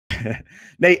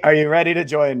Nate, are you ready to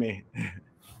join me?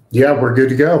 Yeah, we're good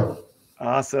to go.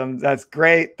 Awesome. That's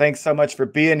great. Thanks so much for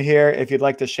being here. If you'd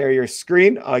like to share your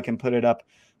screen, I can put it up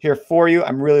here for you.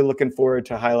 I'm really looking forward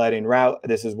to highlighting Route.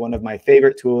 This is one of my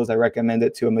favorite tools. I recommend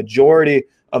it to a majority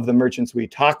of the merchants we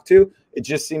talk to. It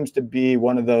just seems to be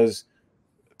one of those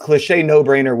cliche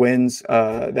no-brainer wins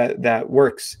that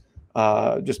works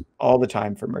just all the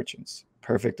time for merchants.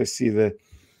 Perfect to see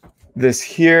this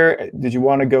here. Did you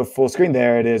want to go full screen?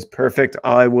 There it is. Perfect.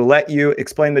 I will let you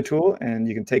explain the tool and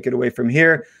you can take it away from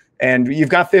here. And you've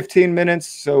got 15 minutes,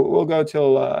 so we'll go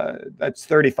till that's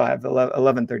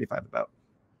 11:35 about.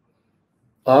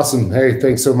 Awesome. Hey,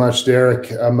 thanks so much,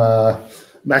 Derek. I'm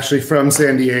actually from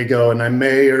San Diego, and I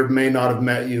may or may not have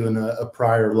met you in a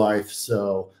prior life,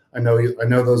 so I know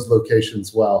those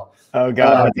locations well. Oh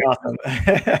God, that's awesome.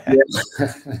 Yeah.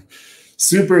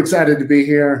 Super excited to be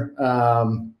here.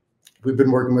 We've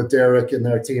been working with Derek and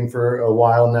their team for a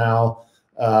while now.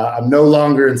 I'm no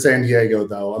longer in San Diego,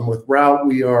 though. I'm with Route.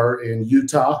 We are in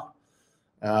Utah.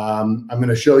 I'm going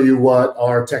to show you what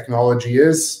our technology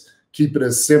is. Keep it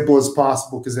as simple as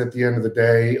possible because at the end of the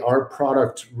day, our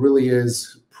product really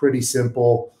is pretty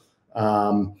simple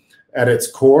at its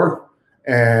core.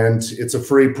 And it's a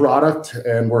free product,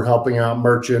 and we're helping out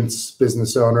merchants,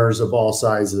 business owners of all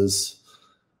sizes.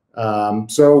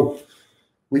 So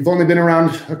we've only been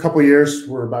around a couple of years.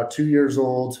 We're about 2 years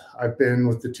old. I've been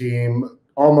with the team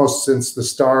almost since the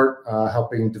start,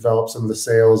 helping develop some of the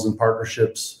sales and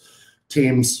partnerships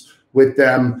teams with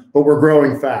them, but we're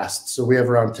growing fast. So we have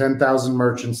around 10,000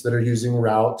 merchants that are using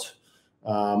Route,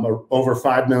 over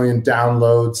 5 million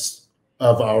downloads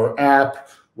of our app.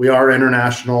 We are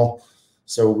international.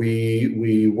 So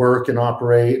we work and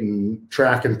operate and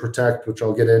track and protect, which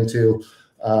I'll get into,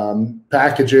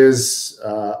 packages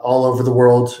all over the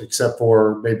world, except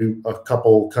for maybe a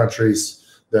couple countries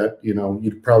that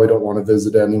you probably don't want to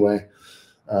visit anyway.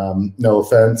 No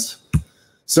offense.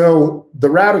 So the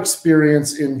Route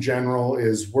experience in general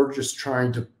is we're just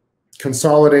trying to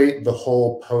consolidate the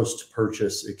whole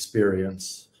post-purchase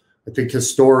experience. I think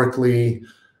historically,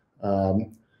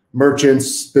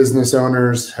 merchants, business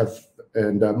owners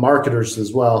and marketers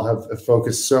as well have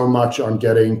focused so much on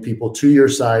getting people to your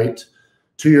site,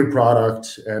 to your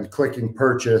product, and clicking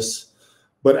purchase.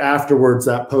 But afterwards,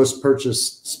 that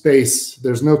post-purchase space,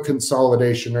 there's no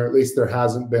consolidation, or at least there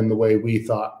hasn't been the way we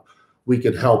thought we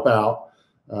could help out.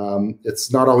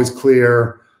 It's not always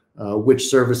clear which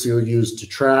service you'll use to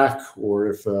track, or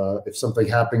if something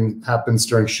happens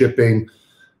during shipping,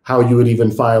 how you would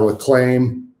even file a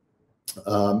claim,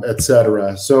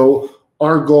 etc. So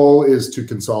our goal is to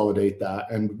consolidate that,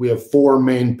 and we have 4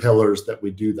 main pillars that we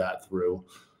do that through.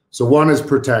 So one is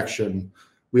protection.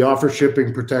 We offer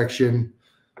shipping protection.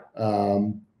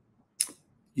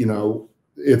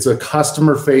 It's a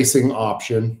customer-facing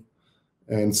option.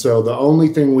 And so the only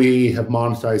thing we have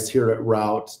monetized here at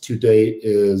Route to date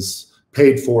is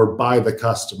paid for by the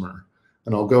customer.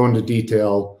 And I'll go into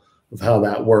detail of how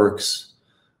that works.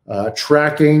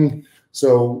 Tracking.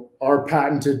 So our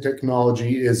patented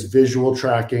technology is visual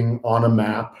tracking on a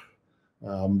map,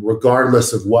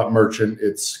 regardless of what merchant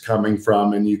it's coming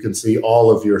from. And you can see all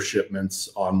of your shipments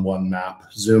on one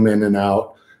map, zoom in and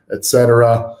out,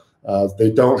 etc.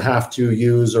 They don't have to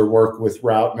use or work with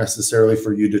Route necessarily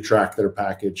for you to track their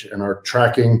package. And our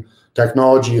tracking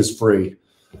technology is free.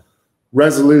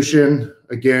 Resolution,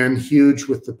 again, huge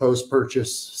with the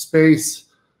post-purchase space.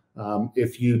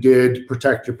 If you did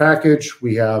protect your package,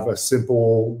 we have a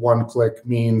simple one-click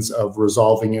means of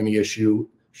resolving any issue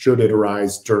should it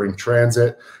arise during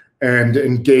transit. And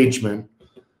engagement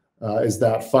is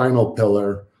that final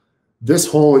pillar. This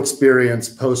whole experience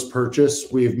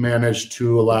post-purchase, we've managed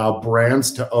to allow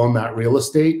brands to own that real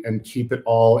estate and keep it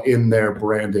all in their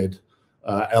branded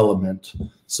element.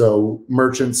 So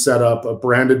merchants set up a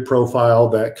branded profile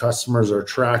that customers are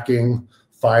tracking,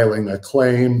 filing a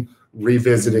claim,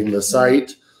 revisiting the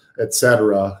site,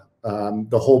 etc.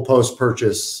 The whole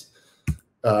post-purchase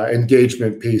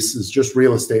engagement piece is just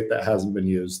real estate that hasn't been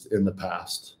used in the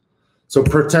past. So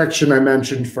protection I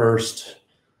mentioned first.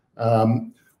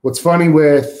 What's funny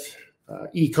with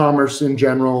e-commerce in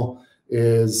general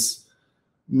is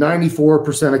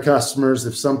 94% of customers,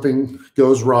 if something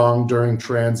goes wrong during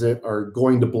transit, are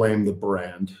going to blame the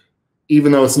brand,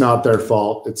 even though it's not their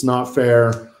fault. It's not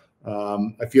fair.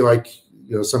 I feel like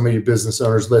some of you business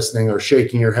owners listening are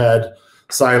shaking your head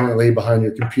silently behind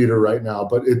your computer right now,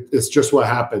 but it's just what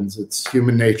happens. It's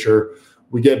human nature.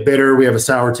 We get bitter. We have a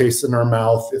sour taste in our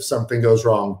mouth if something goes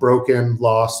wrong, broken,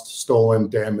 lost, stolen,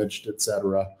 damaged,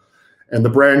 etc. And the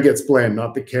brand gets blamed,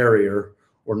 not the carrier,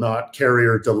 or not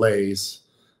carrier delays.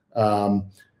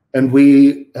 And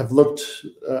we have looked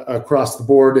across the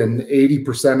board, and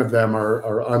 80% of them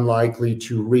are unlikely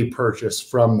to repurchase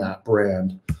from that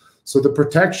brand. So the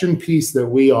protection piece that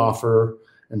we offer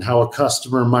and how a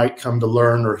customer might come to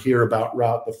learn or hear about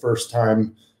Route the first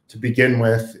time to begin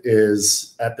with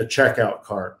is at the checkout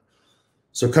cart.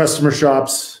 So customer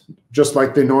shops, just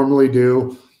like they normally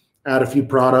do, add a few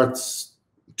products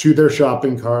to their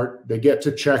shopping cart. They get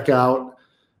to checkout,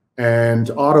 and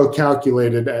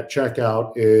auto-calculated at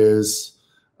checkout is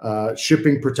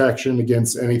shipping protection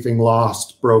against anything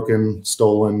lost, broken,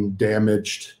 stolen,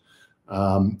 damaged.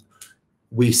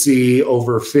 We see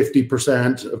over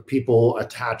 50% of people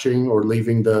attaching or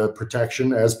leaving the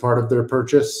protection as part of their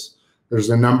purchase. There's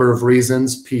a number of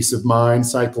reasons. Peace of mind,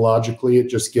 psychologically, it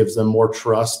just gives them more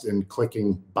trust in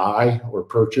clicking buy or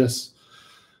purchase.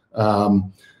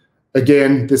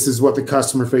 Again, this is what the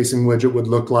customer-facing widget would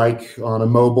look like on a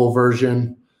mobile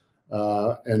version.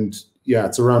 And yeah,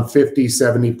 it's around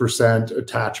 50-70%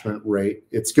 attachment rate.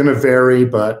 It's going to vary,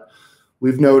 but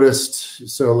we've noticed,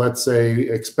 so let's say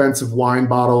expensive wine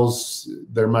bottles,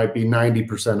 there might be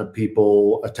 90% of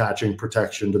people attaching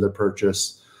protection to their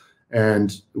purchase.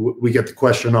 And we get the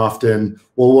question often,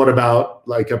 well, what about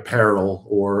like apparel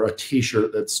or a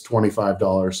t-shirt that's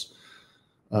 $25?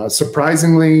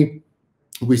 Surprisingly,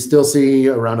 we still see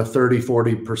around a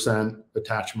 30-40%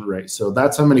 attachment rate. So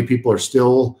that's how many people are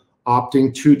still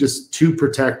opting to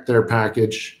protect their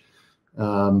package.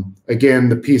 Again,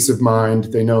 the peace of mind,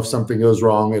 they know if something goes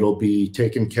wrong, it'll be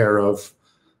taken care of,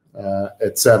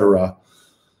 etc.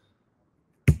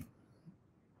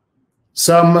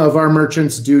 Some of our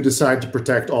merchants do decide to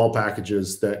protect all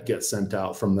packages that get sent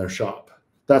out from their shop.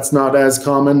 That's not as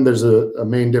common. There's a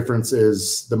main difference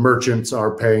is the merchants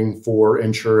are paying for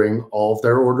ensuring all of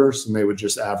their orders, and they would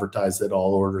just advertise that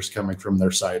all orders coming from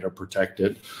their site are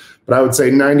protected. But I would say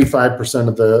 95%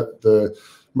 of the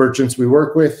merchants we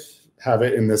work with have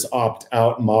it in this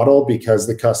opt-out model because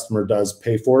the customer does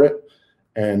pay for it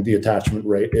and the attachment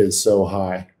rate is so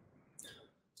high.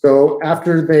 So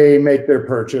after they make their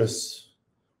purchase,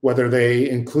 whether they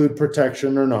include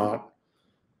protection or not,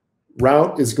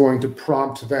 Route is going to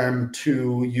prompt them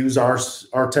to use our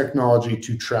technology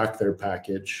to track their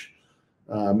package.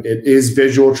 It is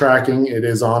visual tracking. It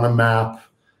is on a map.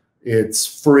 It's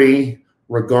free,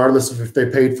 regardless of if they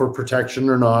paid for protection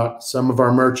or not. Some of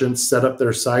our merchants set up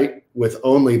their site with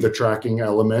only the tracking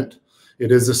element.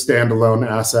 It is a standalone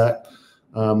asset.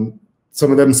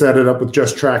 Some of them set it up with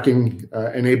just tracking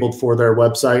enabled for their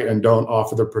website and don't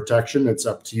offer the protection. It's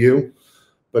up to you.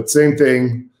 But same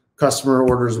thing. Customer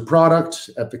orders a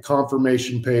product. At the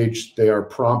confirmation page, they are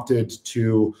prompted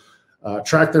to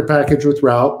track their package with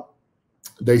Route.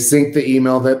 They sync the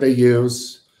email that they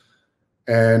use,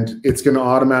 and it's going to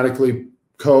automatically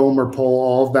comb or pull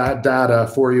all of that data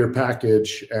for your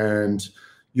package, and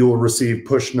you will receive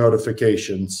push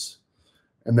notifications.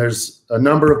 And there's a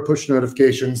number of push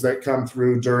notifications that come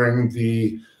through during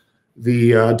the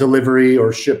delivery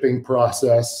or shipping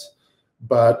process.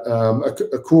 But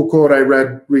a cool quote I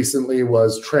read recently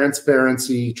was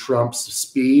transparency trumps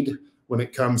speed when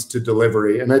it comes to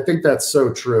delivery. And I think that's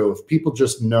so true. If people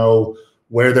just know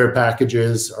where their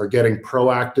packages are getting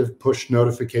proactive push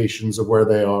notifications of where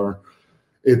they are,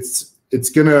 it's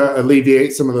going to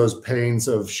alleviate some of those pains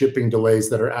of shipping delays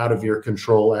that are out of your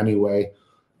control anyway.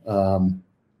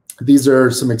 These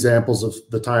are some examples of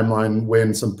the timeline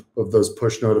when some of those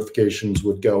push notifications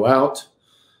would go out.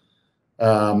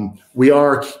 We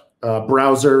are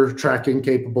browser tracking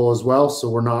capable as well. So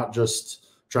we're not just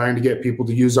trying to get people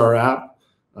to use our app.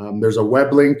 There's a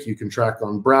web link you can track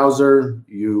on browser.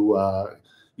 You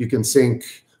can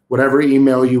sync whatever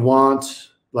email you want.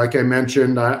 Like I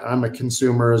mentioned, I'm a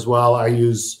consumer as well. I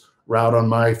use Route on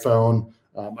my phone.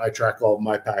 I track all of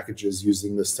my packages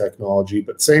using this technology,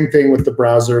 but same thing with the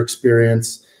browser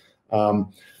experience. The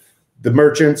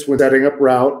merchants, when setting up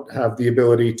Route, have the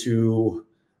ability to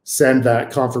send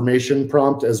that confirmation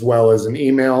prompt as well as an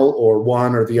email, or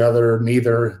one or the other,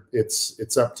 neither.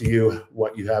 It's up to you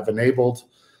what you have enabled.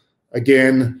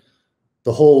 Again,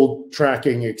 the whole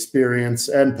tracking experience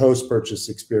and post-purchase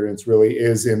experience really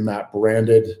is in that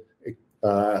branded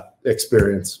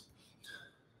experience.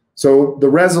 So the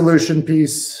resolution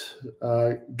piece,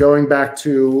 going back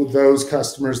to those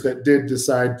customers that did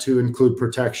decide to include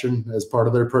protection as part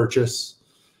of their purchase.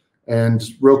 And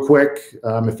real quick,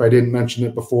 if I didn't mention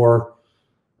it before,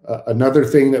 another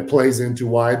thing that plays into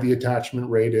why the attachment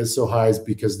rate is so high is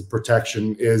because the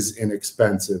protection is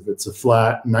inexpensive. It's a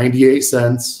flat 98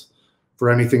 cents for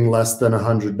anything less than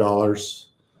 $100.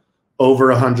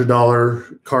 Over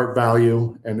 $100 cart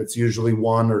value, and it's usually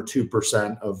 1 or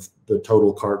 2% of the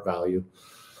total cart value.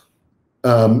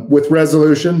 With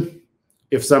resolution,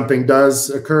 if something does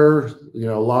occur,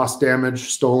 loss,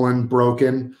 damage, stolen,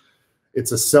 broken,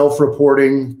 it's a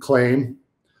self-reporting claim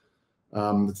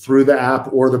through the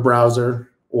app or the browser,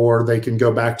 or they can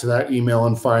go back to that email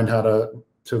and find how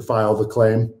to file the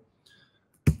claim.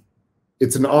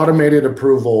 It's an automated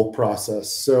approval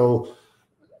process. So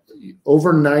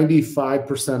over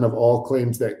 95% of all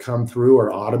claims that come through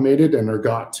are automated and are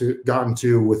gotten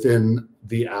to within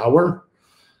the hour.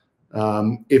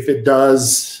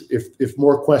 If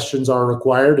more questions are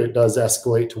required, it does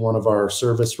escalate to one of our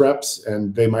service reps,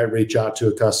 and they might reach out to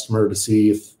a customer to see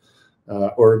if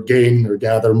or gain or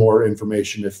gather more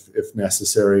information if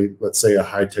necessary. Let's say a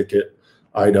high ticket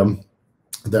item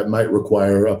that might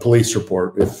require a police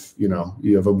report if you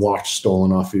have a watch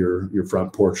stolen off your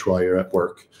front porch while you're at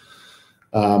work.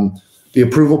 The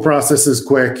approval process is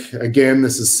quick. Again,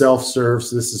 this is self-serve,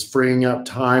 so this is freeing up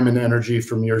time and energy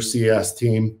from your CS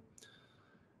team.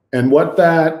 And what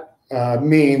that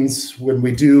means when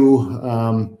we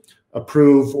do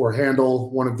approve or handle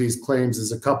one of these claims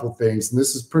is a couple things, and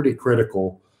this is pretty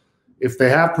critical. If they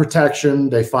have protection,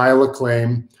 they file a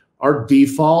claim. Our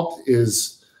default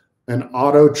is an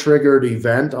auto-triggered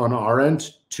event on our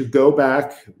end to go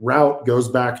back. Route goes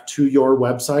back to your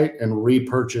website and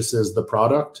repurchases the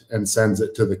product and sends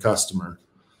it to the customer.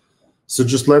 So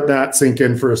just let that sink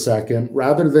in for a second.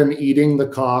 Rather than eating the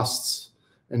costs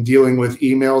and dealing with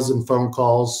emails and phone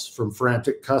calls from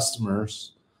frantic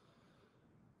customers,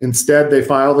 instead, they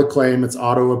file the claim, it's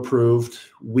auto-approved.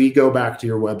 We go back to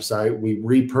your website, we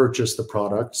repurchase the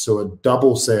product, so a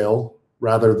double sale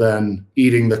rather than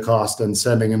eating the cost and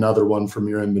sending another one from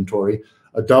your inventory.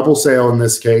 A double sale in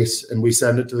this case, and we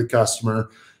send it to the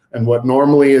customer. And what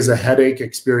normally is a headache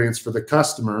experience for the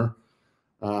customer,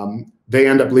 they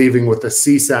end up leaving with a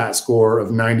CSAT score of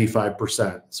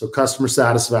 95%. So customer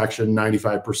satisfaction,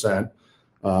 95%.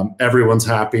 Everyone's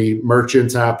happy,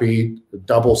 merchant's happy,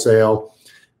 double sale.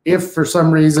 If for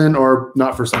some reason, or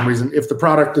not for some reason, if the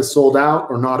product is sold out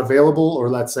or not available, or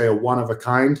let's say a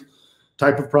one-of-a-kind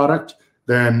type of product,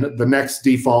 then the next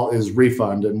default is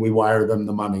refund and we wire them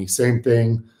the money. Same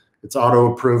thing, it's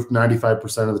auto-approved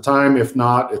 95% of the time. If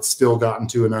not, it's still gotten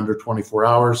to in under 24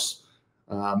 hours.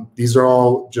 These are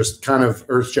all just kind of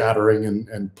earth-shattering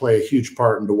and play a huge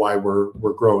part into why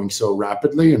we're growing so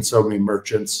rapidly, and so many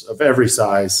merchants of every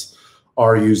size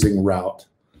are using Route.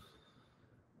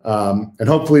 And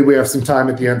hopefully we have some time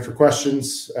at the end for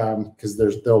questions, because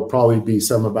there'll probably be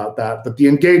some about that. But the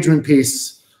engagement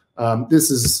piece, this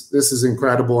is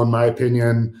incredible in my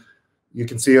opinion. You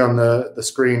can see on the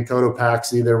screen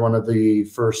Cotopaxi, they're one of the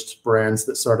first brands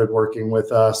that started working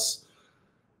with us.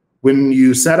 When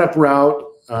you set up Route,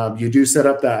 you do set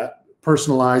up that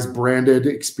personalized branded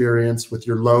experience with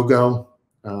your logo.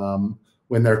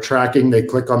 When they're tracking, they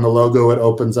click on the logo, it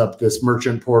opens up this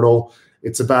merchant portal.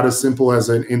 It's about as simple as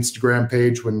an Instagram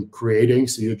page when creating.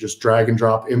 So you just drag and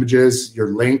drop images, your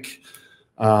link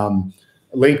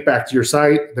back to your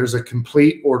site. There's a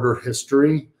complete order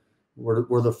history.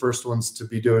 We're the first ones to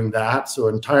be doing that. So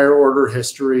entire order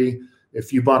history.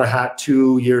 If you bought a hat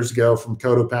 2 years ago from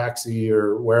Cotopaxi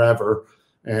or wherever,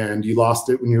 and you lost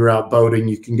it when you were out boating,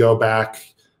 you can go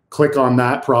back, click on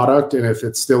that product, and if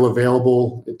it's still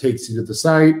available, it takes you to the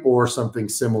site, or something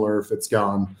similar if it's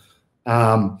gone.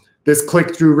 This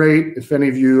click-through rate, if any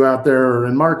of you out there are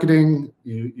in marketing,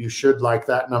 you should like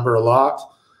that number a lot.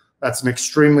 That's an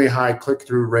extremely high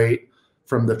click-through rate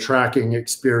from the tracking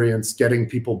experience, getting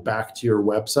people back to your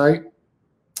website.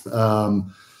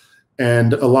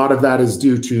 And a lot of that is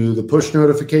due to the push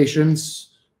notifications.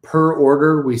 Per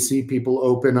order, we see people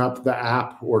open up the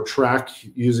app or track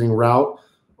using Route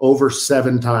over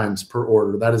 7 times per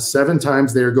order. That is 7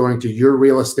 times they're going to your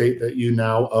real estate that you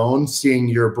now own, seeing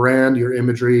your brand, your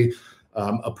imagery,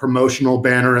 a promotional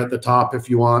banner at the top if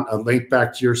you want, a link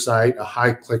back to your site, a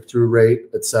high click-through rate,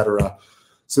 etc.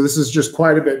 So this is just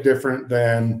quite a bit different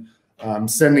than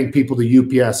sending people to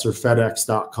UPS or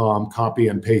FedEx.com, copy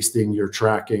and pasting your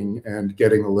tracking and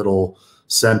getting a little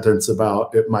sentence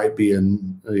about it might be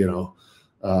in,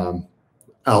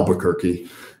 Albuquerque.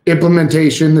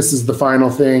 Implementation, this is the final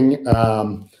thing.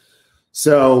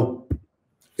 So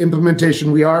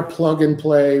implementation, we are plug and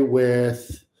play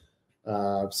with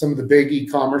some of the big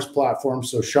e-commerce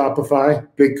platforms. So Shopify,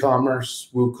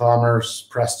 BigCommerce, WooCommerce,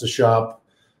 PrestaShop,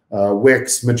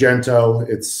 Wix, Magento.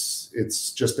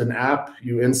 It's just an app.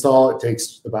 You install, it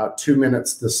takes about 2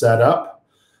 minutes to set up.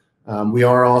 We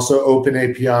are also open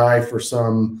API for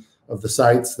some of the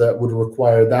sites that would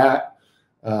require that.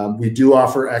 We do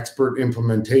offer expert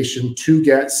implementation to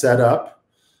get set up.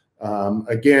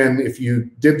 Again, if you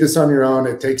did this on your own,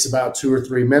 it takes about 2 or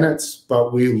 3 minutes,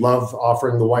 but we love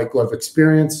offering the white glove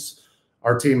experience.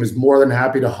 Our team is more than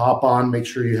happy to hop on, make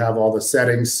sure you have all the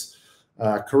settings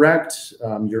correct,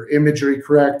 your imagery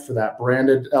correct for that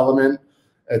branded element,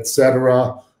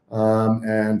 etc.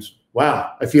 And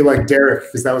wow, I feel like Derek,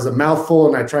 because that was a mouthful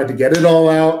and I tried to get it all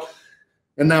out,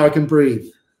 and now I can breathe.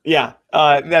 Yeah,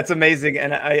 that's amazing,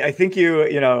 and I think it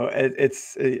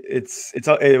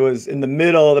was in the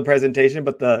middle of the presentation,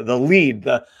 but the lead,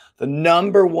 the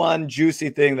number one juicy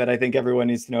thing that I think everyone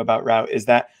needs to know about Route is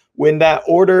that when that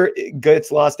order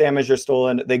gets lost, damaged, or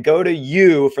stolen, they go to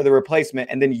you for the replacement,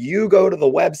 and then you go to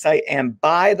the website and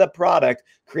buy the product,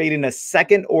 creating a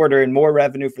second order and more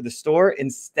revenue for the store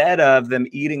instead of them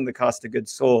eating the cost of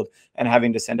goods sold and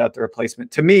having to send out the replacement.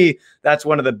 To me, that's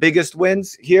one of the biggest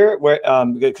wins here, where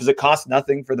because it costs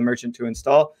nothing for the merchant to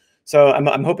install. So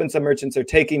I'm hoping some merchants are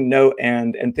taking note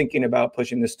and thinking about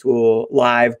pushing this tool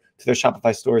live to their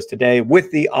Shopify stores today with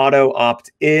the auto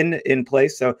opt-in in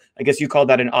place. So I guess you call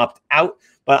that an opt-out,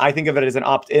 but I think of it as an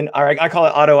opt-in, or I call it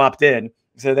auto opt-in.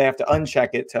 So they have to uncheck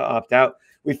it to opt out.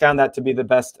 We found that to be the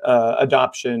best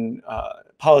adoption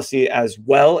policy as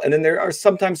well. And then there are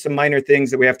sometimes some minor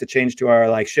things that we have to change to our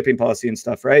like shipping policy and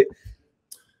stuff, right?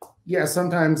 Yeah,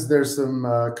 sometimes there's some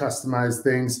customized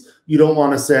things. You don't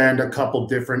want to send a couple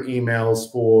different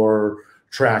emails for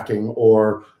tracking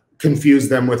or confuse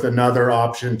them with another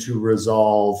option to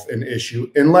resolve an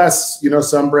issue, unless,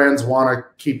 some brands want to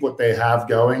keep what they have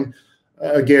going.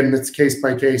 Again, it's case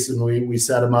by case, and we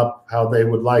set them up how they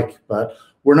would like. But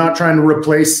we're not trying to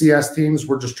replace CS teams.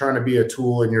 We're just trying to be a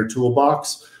tool in your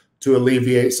toolbox to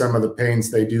alleviate some of the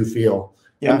pains they do feel.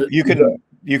 Yeah, and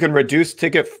you can reduce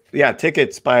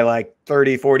tickets by like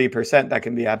 30-40%. That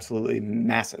can be absolutely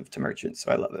massive to merchants.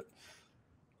 So I love it.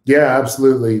 Yeah,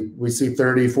 absolutely. We see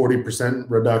 30-40%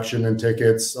 reduction in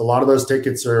tickets. A lot of those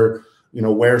tickets are,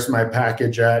 where's my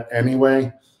package at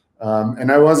anyway?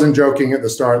 And I wasn't joking at the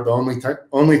start. The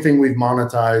only thing we've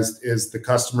monetized is the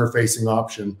customer facing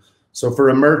option. So for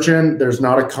a merchant, there's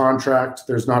not a contract.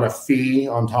 There's not a fee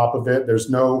on top of it.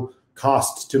 There's no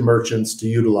cost to merchants to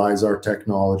utilize our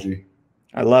technology.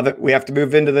 I love it. We have to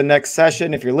move into the next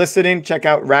session. If you're listening, check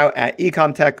out Route at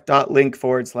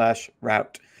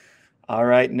ecomtech.link/route. All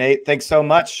right, Nate, thanks so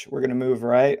much. We're going to move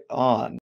right on.